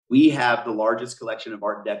We have the largest collection of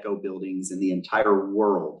Art Deco buildings in the entire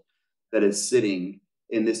world that is sitting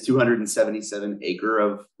in this 277 acre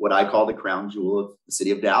of what I call the crown jewel of the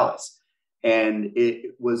city of Dallas. And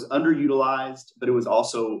it was underutilized, but it was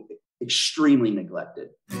also extremely neglected.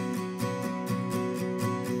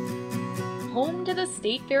 Home to the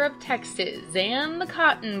State Fair of Texas and the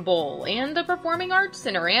Cotton Bowl and the Performing Arts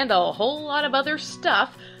Center and a whole lot of other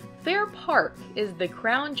stuff, Fair Park is the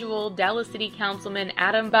crown jewel Dallas City Councilman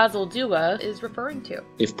Adam Bazaldua is referring to.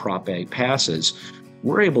 If Prop A passes,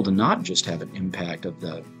 we're able to not just have an impact of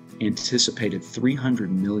the anticipated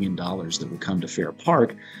 $300 million that will come to Fair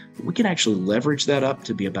Park, but we can actually leverage that up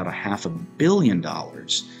to be about $500 million.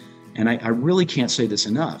 And I really can't say this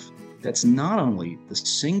enough. That's not only the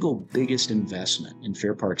single biggest investment in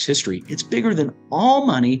Fair Park's history, it's bigger than all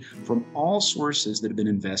money from all sources that have been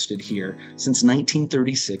invested here since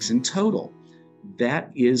 1936 in total. That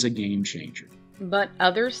is a game changer. But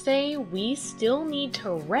others say we still need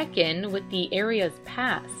to reckon with the area's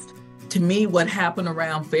past. To me, what happened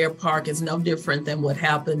around Fair Park is no different than what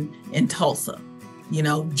happened in Tulsa.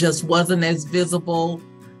 Just wasn't as visible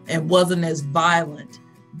and wasn't as violent.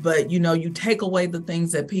 But, you take away the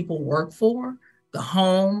things that people work for, the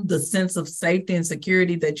home, the sense of safety and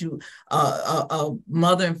security that a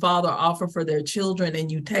mother and father offer for their children, and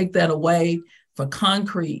you take that away for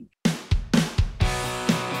concrete.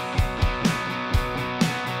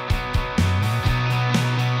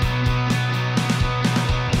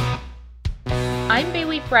 I'm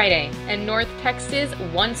Bailey Friday, and North Texas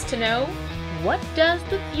wants to know, what does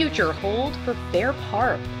the future hold for Fair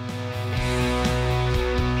Park?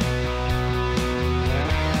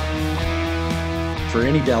 For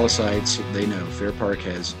any Dallasites, they know Fair Park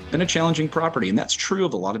has been a challenging property, and that's true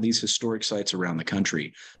of a lot of these historic sites around the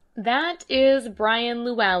country. That is Brian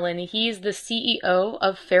Llewellyn. He's the CEO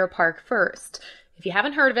of Fair Park First. If you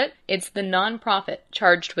haven't heard of it, it's the nonprofit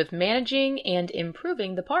charged with managing and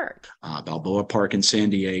improving the park. Balboa Park in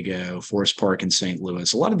San Diego, Forest Park in St.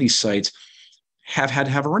 Louis, a lot of these sites have had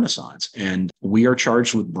to have a renaissance, and we are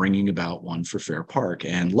charged with bringing about one for Fair Park.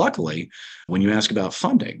 And luckily, when you ask about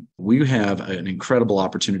funding, we have an incredible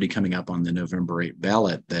opportunity coming up on the November 8th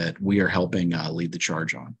ballot that we are helping lead the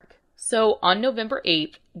charge on. So on November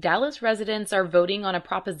 8th, Dallas residents are voting on a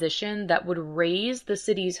proposition that would raise the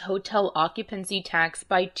city's hotel occupancy tax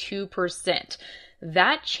by 2%.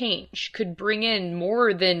 That change could bring in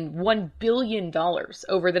more than $1 billion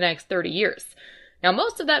over the next 30 years. Now,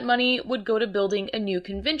 most of that money would go to building a new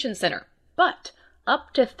convention center, but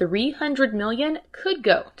up to $300 million could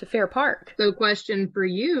go to Fair Park. So question for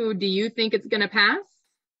you, do you think it's going to pass?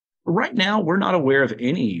 Right now, we're not aware of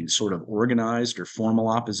any sort of organized or formal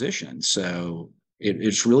opposition. So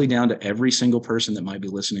it's really down to every single person that might be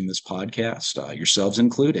listening to this podcast, yourselves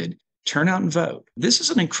included. Turn out and vote. This is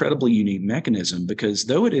an incredibly unique mechanism because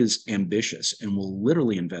though it is ambitious and will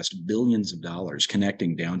literally invest billions of dollars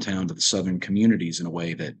connecting downtown to the southern communities in a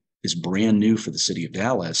way that is brand new for the city of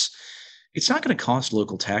Dallas, it's not going to cost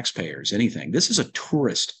local taxpayers anything. This is a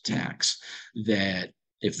tourist tax that,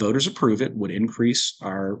 if voters approve it, would increase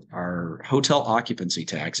our hotel occupancy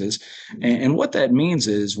taxes. And what that means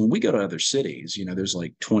is when we go to other cities, there's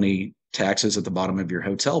like 20 taxes at the bottom of your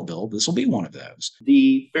hotel bill. This will be one of those.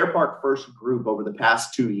 The Fair Park First group over the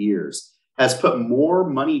past 2 years has put more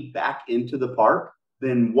money back into the park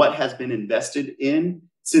than what has been invested in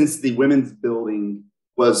since the women's building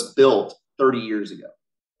was built 30 years ago.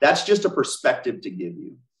 That's just a perspective to give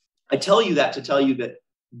you. I tell you that to tell you that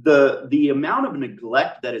the amount of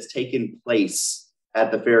neglect that has taken place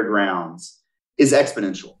at the fairgrounds is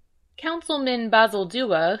exponential. Councilman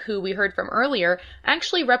Bazaldua, who we heard from earlier,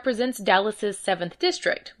 actually represents Dallas's 7th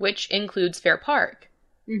district, which includes Fair Park.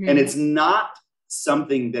 Mm-hmm. And it's not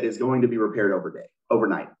something that is going to be repaired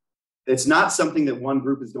overnight. It's not something that one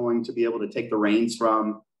group is going to be able to take the reins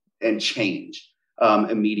from and change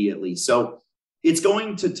immediately. So it's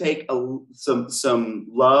going to take some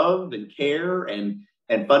love and care and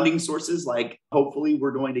funding sources, like hopefully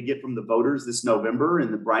we're going to get from the voters this November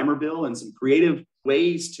in the Breimer bill, and some creative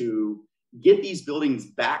ways to get these buildings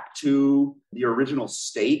back to the original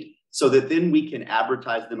state so that then we can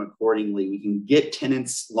advertise them accordingly. We can get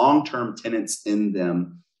tenants, long-term tenants in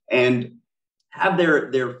them, and have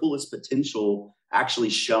their fullest potential actually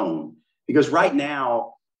shown. Because right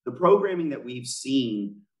now, the programming that we've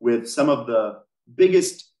seen with some of the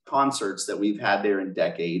biggest concerts that we've had there in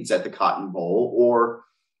decades at the Cotton Bowl, or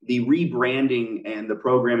the rebranding and the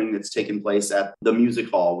programming that's taken place at the Music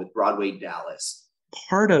Hall with Broadway Dallas.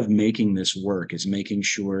 Part of making this work is making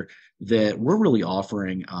sure that we're really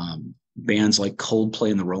offering bands like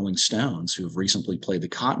Coldplay and the Rolling Stones, who have recently played the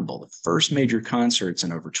Cotton Bowl, the first major concerts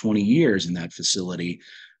in over 20 years in that facility,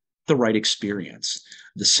 the right experience.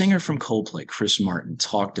 The singer from Coldplay, Chris Martin,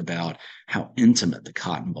 talked about how intimate the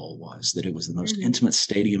Cotton Bowl was, that it was the most intimate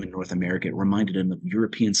stadium in North America. It reminded him of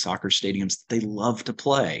European soccer stadiums that they love to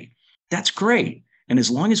play. That's great. And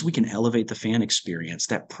as long as we can elevate the fan experience,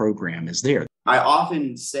 that program is there. I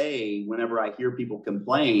often say, whenever I hear people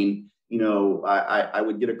complain, I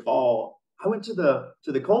would get a call. I went to the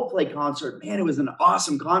Coldplay concert. Man, it was an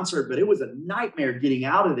awesome concert, but it was a nightmare getting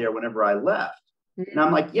out of there whenever I left. And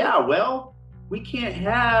I'm like, yeah, well, we can't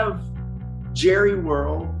have Jerry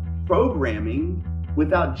World programming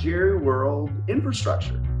without Jerry World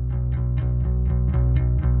infrastructure.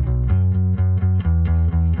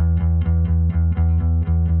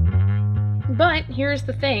 But here's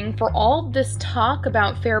the thing, for all this talk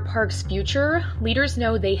about Fair Park's future, leaders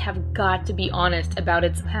know they have got to be honest about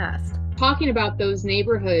its past. Talking about those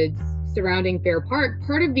neighborhoods surrounding Fair Park,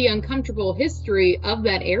 part of the uncomfortable history of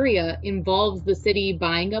that area involves the city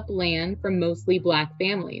buying up land from mostly Black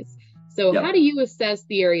families. So How do you assess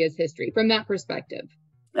the area's history from that perspective?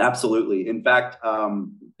 Absolutely. In fact,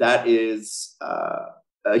 that is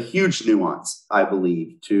a huge nuance, I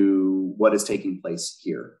believe, to what is taking place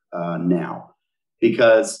here now.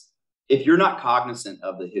 Because if you're not cognizant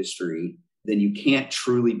of the history, then you can't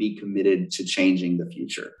truly be committed to changing the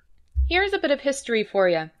future. Here's a bit of history for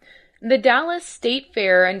you. The Dallas State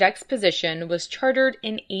Fair and Exposition was chartered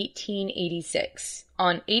in 1886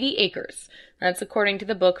 on 80 acres. That's according to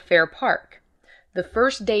the book Fair Park. The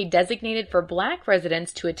first day designated for Black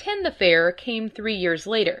residents to attend the fair came 3 years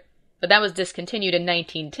later, but that was discontinued in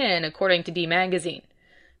 1910, according to D Magazine.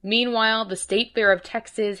 Meanwhile, the State Fair of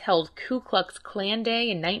Texas held Ku Klux Klan Day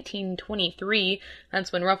in 1923.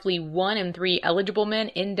 That's when roughly 1 in 3 eligible men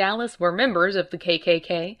in Dallas were members of the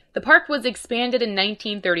KKK. The park was expanded in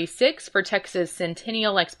 1936 for Texas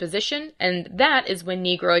Centennial Exposition, and that is when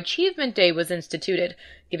Negro Achievement Day was instituted,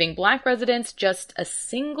 giving Black residents just a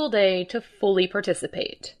single day to fully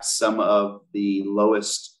participate. Some of the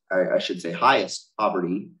lowest, I should say highest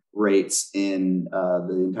poverty rates in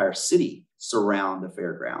the entire city surround the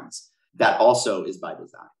fairgrounds. That also is by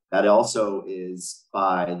design. That also is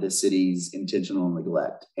by the city's intentional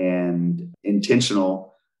neglect and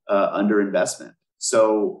intentional underinvestment.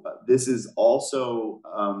 So this is also,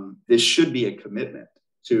 this should be a commitment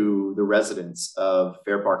to the residents of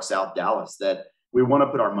Fair Park South Dallas that we want to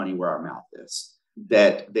put our money where our mouth is,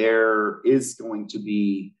 that there is going to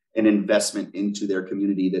be an investment into their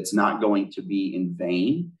community that's not going to be in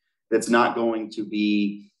vain, that's not going to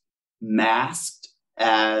be masked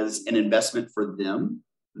as an investment for them,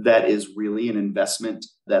 that is really an investment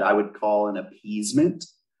that I would call an appeasement.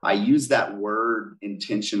 I use that word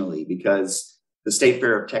intentionally because the State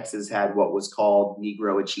Fair of Texas had what was called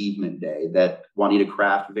Negro Achievement Day, that Juanita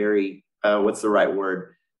Craft very,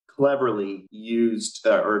 cleverly used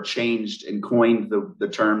or changed and coined the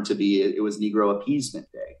term to be, it was Negro Appeasement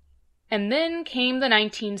Day. And then came the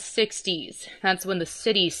 1960s. That's when the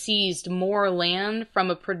city seized more land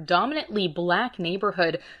from a predominantly Black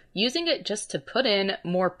neighborhood, using it just to put in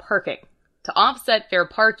more parking. To offset Fair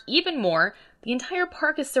Park even more, the entire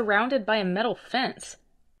park is surrounded by a metal fence.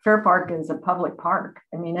 Fair Park is a public park.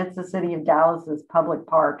 I mean, it's the city of Dallas's public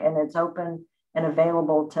park, and it's open and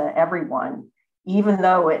available to everyone, even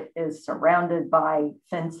though it is surrounded by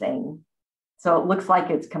fencing. So it looks like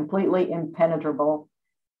it's completely impenetrable.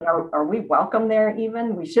 Are we welcome there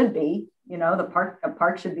even? We should be. A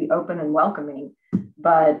park should be open and welcoming.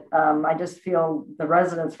 But I just feel the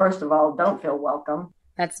residents, first of all, don't feel welcome.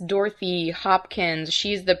 That's Dorothy Hopkins.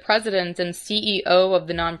 She's the president and CEO of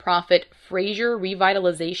the nonprofit Fraser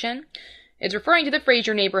Revitalization. It's referring to the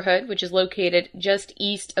Fraser neighborhood, which is located just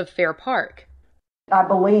east of Fair Park. I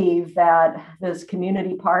believe that this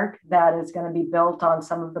community park that is going to be built on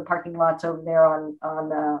some of the parking lots over there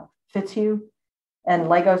on Fitzhugh and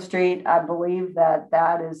Lego Street, I believe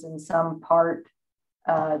that is in some part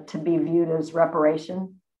to be viewed as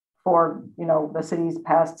reparation for, the city's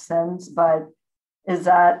past sins. But is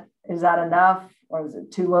that enough, or is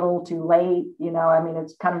it too little, too late?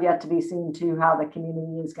 It's kind of yet to be seen too how the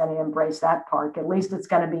community is going to embrace that park. At least it's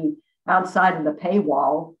going to be outside of the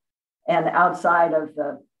paywall and outside of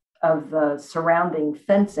the surrounding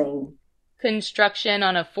fencing. Construction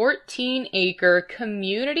on a 14-acre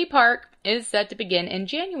community park is set to begin in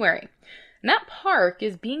January. And that park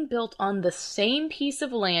is being built on the same piece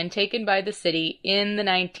of land taken by the city in the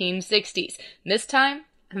 1960s. This time,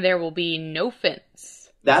 there will be no fence.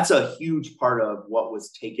 That's a huge part of what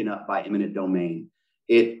was taken up by eminent domain.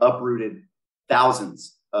 It uprooted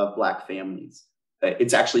thousands of Black families.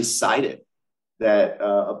 it's actually cited that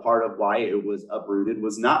a part of why it was uprooted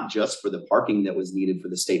was not just for the parking that was needed for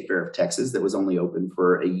the State Fair of Texas that was only open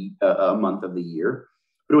for a month of the year,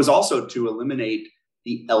 but it was also to eliminate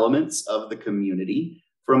the elements of the community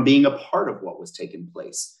from being a part of what was taking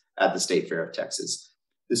place at the State Fair of Texas.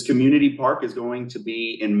 This community park is going to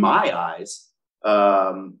be, in my eyes,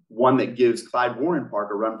 one that gives Clyde Warren Park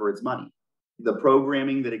a run for its money. The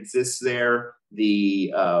programming that exists there,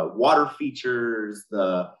 the water features,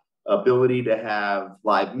 the ability to have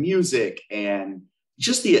live music, and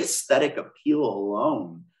just the aesthetic appeal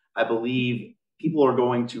alone, I believe people are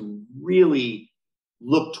going to really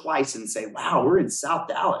look twice and say, wow, we're in South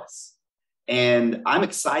Dallas. And I'm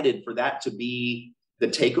excited for that to be the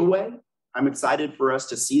takeaway. I'm excited for us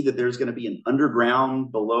to see that there's going to be an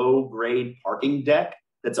underground below grade parking deck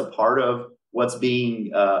that's a part of what's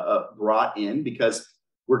being brought in, because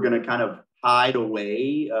we're going to kind of hide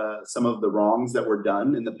away some of the wrongs that were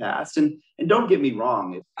done in the past. And don't get me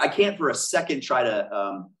wrong, I can't for a second try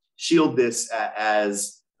to shield this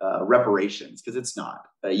as reparations, because it's not.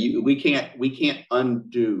 We can't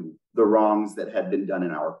undo the wrongs that had been done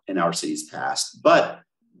in our city's past, but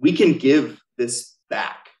we can give this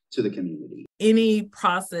back to the community. Any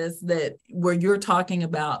process that where you're talking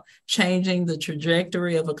about changing the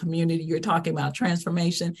trajectory of a community, you're talking about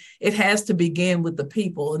transformation, it has to begin with the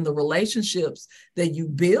people and the relationships that you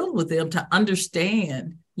build with them to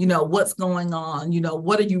understand, what's going on,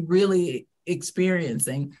 what are you really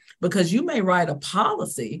experiencing? Because you may write a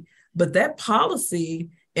policy, but that policy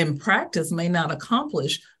in practice may not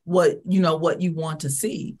accomplish what you want to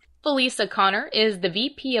see. Felisa Connor is the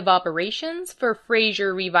VP of Operations for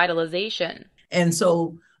Fraser Revitalization. And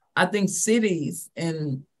so I think cities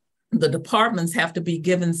and the departments have to be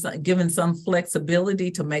given some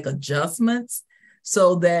flexibility to make adjustments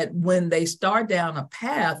so that when they start down a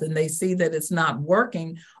path and they see that it's not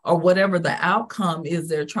working, or whatever the outcome is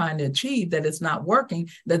they're trying to achieve, that it's not working,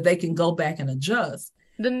 that they can go back and adjust.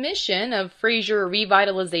 The mission of Fraser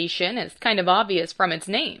Revitalization is kind of obvious from its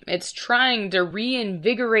name. It's trying to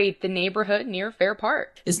reinvigorate the neighborhood near Fair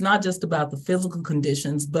Park. It's not just about the physical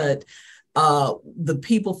conditions, but the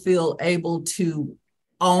people feel able to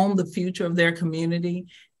own the future of their community,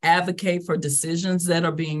 advocate for decisions that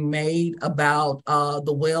are being made about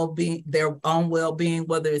the well-being, their own well-being,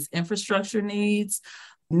 whether it's infrastructure needs,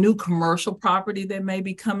 new commercial property that may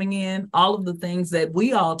be coming in, all of the things that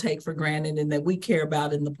we all take for granted and that we care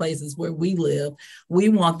about in the places where we live. We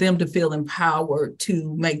want them to feel empowered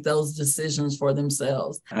to make those decisions for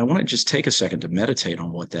themselves. I want to just take a second to meditate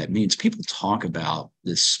on what that means. People talk about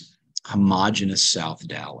this homogenous South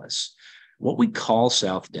Dallas. What we call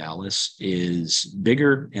South Dallas is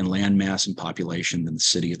bigger in landmass and population than the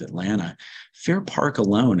city of Atlanta. Fair Park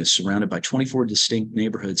alone is surrounded by 24 distinct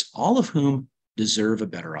neighborhoods, all of whom deserve a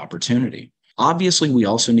better opportunity. Obviously, we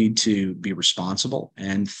also need to be responsible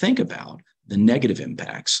and think about the negative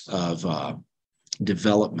impacts of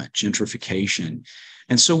development, gentrification.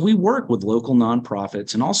 And so we work with local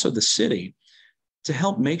nonprofits and also the city to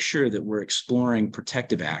help make sure that we're exploring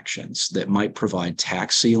protective actions that might provide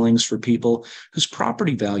tax ceilings for people whose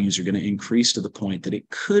property values are going to increase to the point that it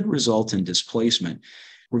could result in displacement.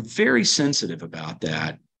 We're very sensitive about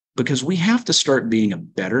that, because we have to start being a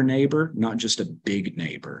better neighbor, not just a big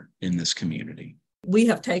neighbor in this community. We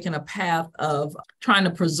have taken a path of trying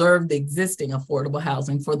to preserve the existing affordable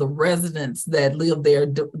housing for the residents that live there.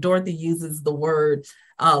 Dorothy uses the word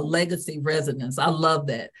legacy residents. I love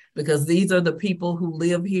that, because these are the people who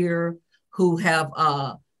live here, who have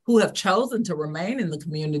chosen to remain in the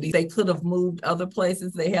community. They could have moved other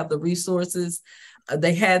places. They have the resources.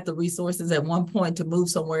 They had the resources at one point to move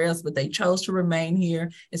somewhere else, but they chose to remain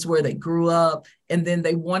here. It's where they grew up. And then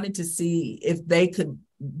they wanted to see if they could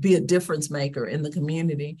be a difference maker in the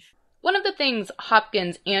community. One of the things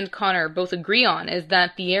Hopkins and Connor both agree on is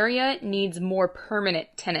that the area needs more permanent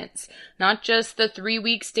tenants, not just the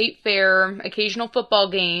 3-week state fair, occasional football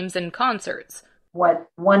games, and concerts. What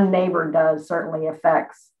one neighbor does certainly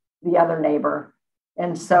affects the other neighbor.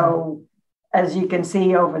 And so, as you can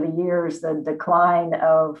see over the years, the decline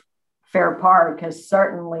of Fair Park has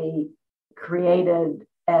certainly created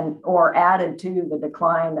or added to the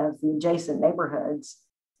decline of the adjacent neighborhoods.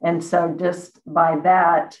 And so just by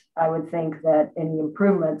that, I would think that any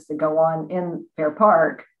improvements that go on in Fair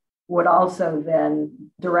Park would also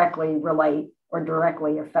then directly relate or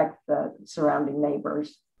directly affect the surrounding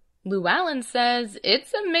neighbors. Lou Allen says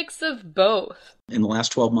it's a mix of both. In the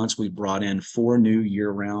last 12 months, we brought in 4 new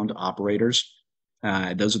year-round operators.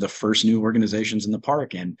 Those are the first new organizations in the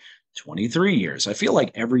park in 23 years. I feel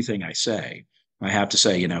like everything I say, I have to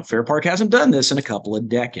say, Fair Park hasn't done this in a couple of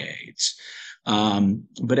decades.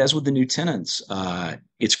 But as with the new tenants,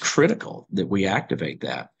 it's critical that we activate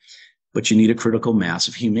that. But you need a critical mass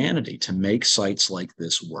of humanity to make sites like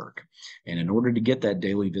this work. And in order to get that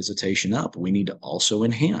daily visitation up, we need to also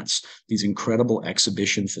enhance these incredible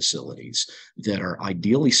exhibition facilities that are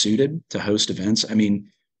ideally suited to host events. I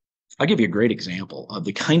mean, I'll give you a great example of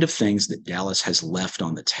the kind of things that Dallas has left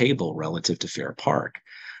on the table relative to Fair Park.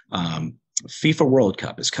 FIFA World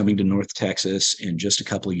Cup is coming to North Texas in just a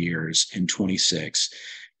couple of years in 26.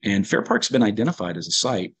 And Fair Park's been identified as a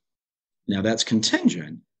site. Now that's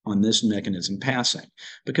contingent on this mechanism passing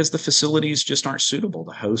because the facilities just aren't suitable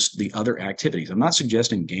to host the other activities. I'm not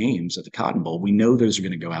suggesting games at the Cotton Bowl. We know those are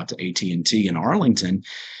going to go out to AT&T in Arlington.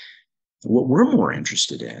 What we're more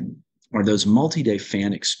interested in are those multi-day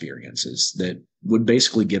fan experiences that would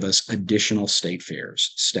basically give us additional state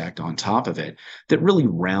fairs stacked on top of it that really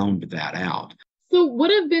round that out. So what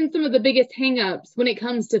have been some of the biggest hangups when it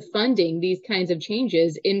comes to funding these kinds of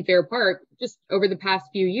changes in Fair Park just over the past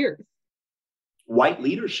few years? White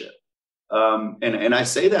leadership. And I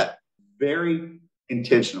say that very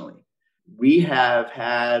intentionally. We have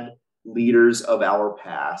had leaders of our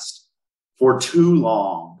past for too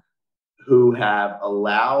long who have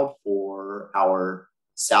allowed for our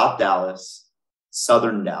South Dallas,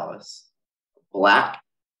 Southern Dallas, Black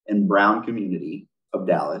and brown community of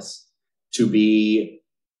Dallas to be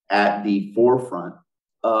at the forefront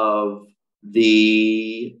of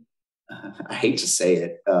the, I hate to say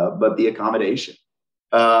it, but the accommodation.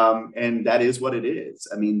 And that is what it is.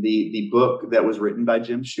 I mean, the book that was written by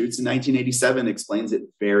Jim Schutz in 1987 explains it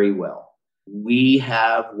very well. We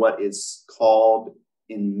have what is called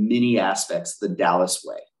in many aspects the Dallas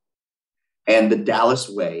way. And the Dallas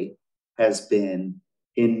way has been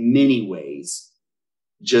in many ways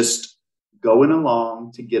just going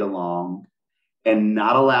along to get along and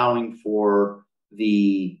not allowing for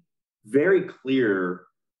the very clear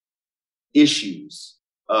issues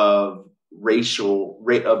of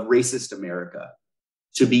racist America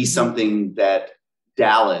to be something that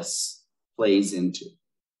Dallas plays into.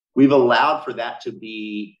 We've allowed for that to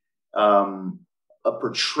be a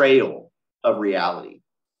portrayal of reality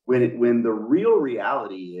when the real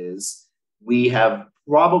reality is we have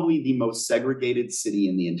probably the most segregated city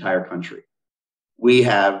in the entire country. We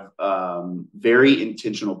have very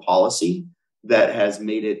intentional policy that has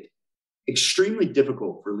made it extremely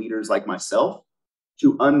difficult for leaders like myself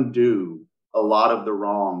to undo a lot of the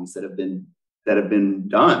wrongs that have been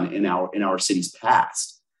done in our city's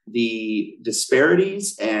past. The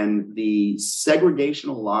disparities and the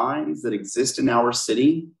segregational lines that exist in our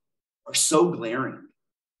city are so glaring.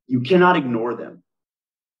 You cannot ignore them.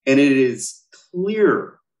 And it is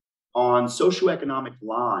clear on socioeconomic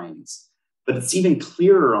lines, but it's even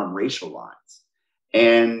clearer on racial lines.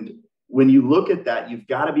 And when you look at that, you've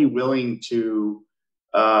got to be willing to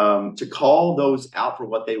call those out for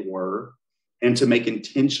what they were and to make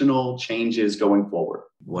intentional changes going forward.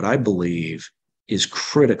 What I believe is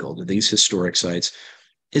critical to these historic sites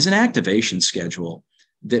is an activation schedule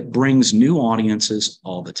that brings new audiences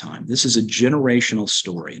all the time. This is a generational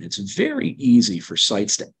story, and it's very easy for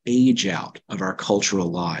sites to age out of our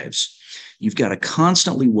cultural lives. You've got to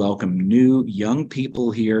constantly welcome new young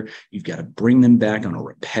people here. You've got to bring them back on a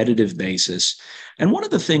repetitive basis. And one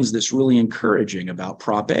of the things that's really encouraging about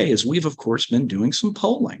Prop A is we've, of course, been doing some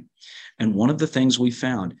polling. And one of the things we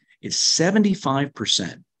found is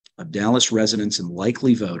 75% of Dallas residents and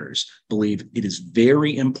likely voters believe it is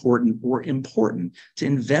very important to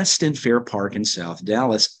invest in Fair Park in South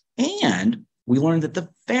Dallas. And we learned that the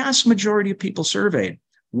vast majority of people surveyed,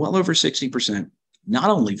 well over 60%,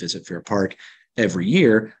 not only visit Fair Park every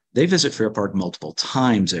year, they visit Fair Park multiple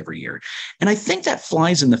times every year. And I think that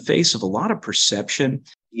flies in the face of a lot of perception.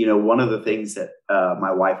 You know, one of the things that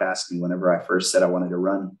my wife asked me whenever I first said I wanted to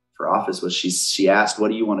run for office was she asked,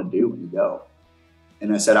 what do you want to do when you go?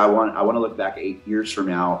 And I said, I want to look back 8 years from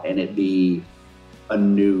now and it be a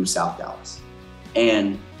new South Dallas.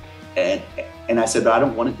 And I said, but I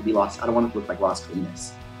don't want it to be Los. I don't want it to look like Las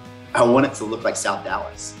Colinas. I want it to look like South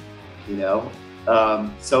Dallas, you know?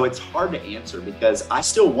 So it's hard to answer because I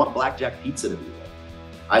still want Blackjack Pizza to be there.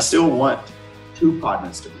 I still want Two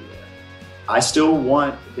Partners to be there. I still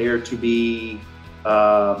want there to be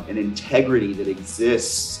an integrity that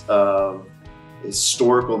exists of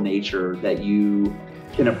historical nature that you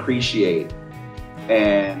can appreciate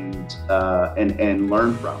and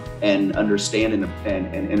learn from and understand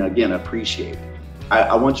and again appreciate.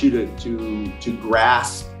 I want you to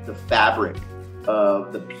grasp the fabric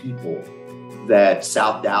of the people that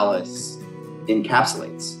South Dallas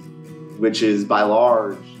encapsulates, which is by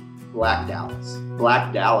large Black Dallas.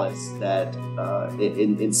 Black Dallas that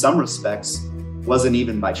in some respects wasn't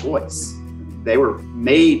even by choice. They were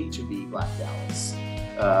made to be Black Dallas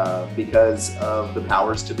because of the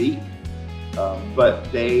powers to be.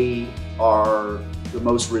 But they are the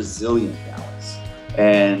most resilient Dallas,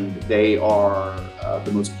 and they are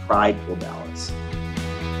the most prideful Dallas.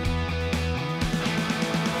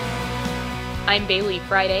 I'm Bailey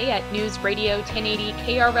Friday at News Radio 1080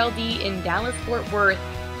 KRLD in Dallas-Fort Worth.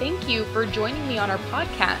 Thank you for joining me on our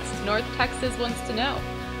podcast, North Texas Wants to Know.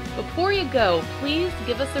 Before you go, please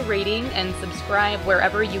give us a rating and subscribe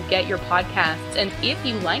wherever you get your podcasts. And if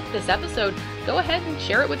you like this episode, go ahead and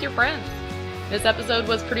share it with your friends. This episode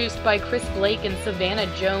was produced by Chris Blake and Savannah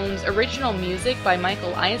Jones, original music by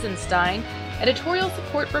Michael Eisenstein, editorial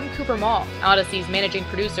support from Cooper Mall. Odyssey's managing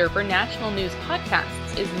producer for National News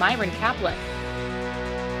Podcasts is Myron Kaplan.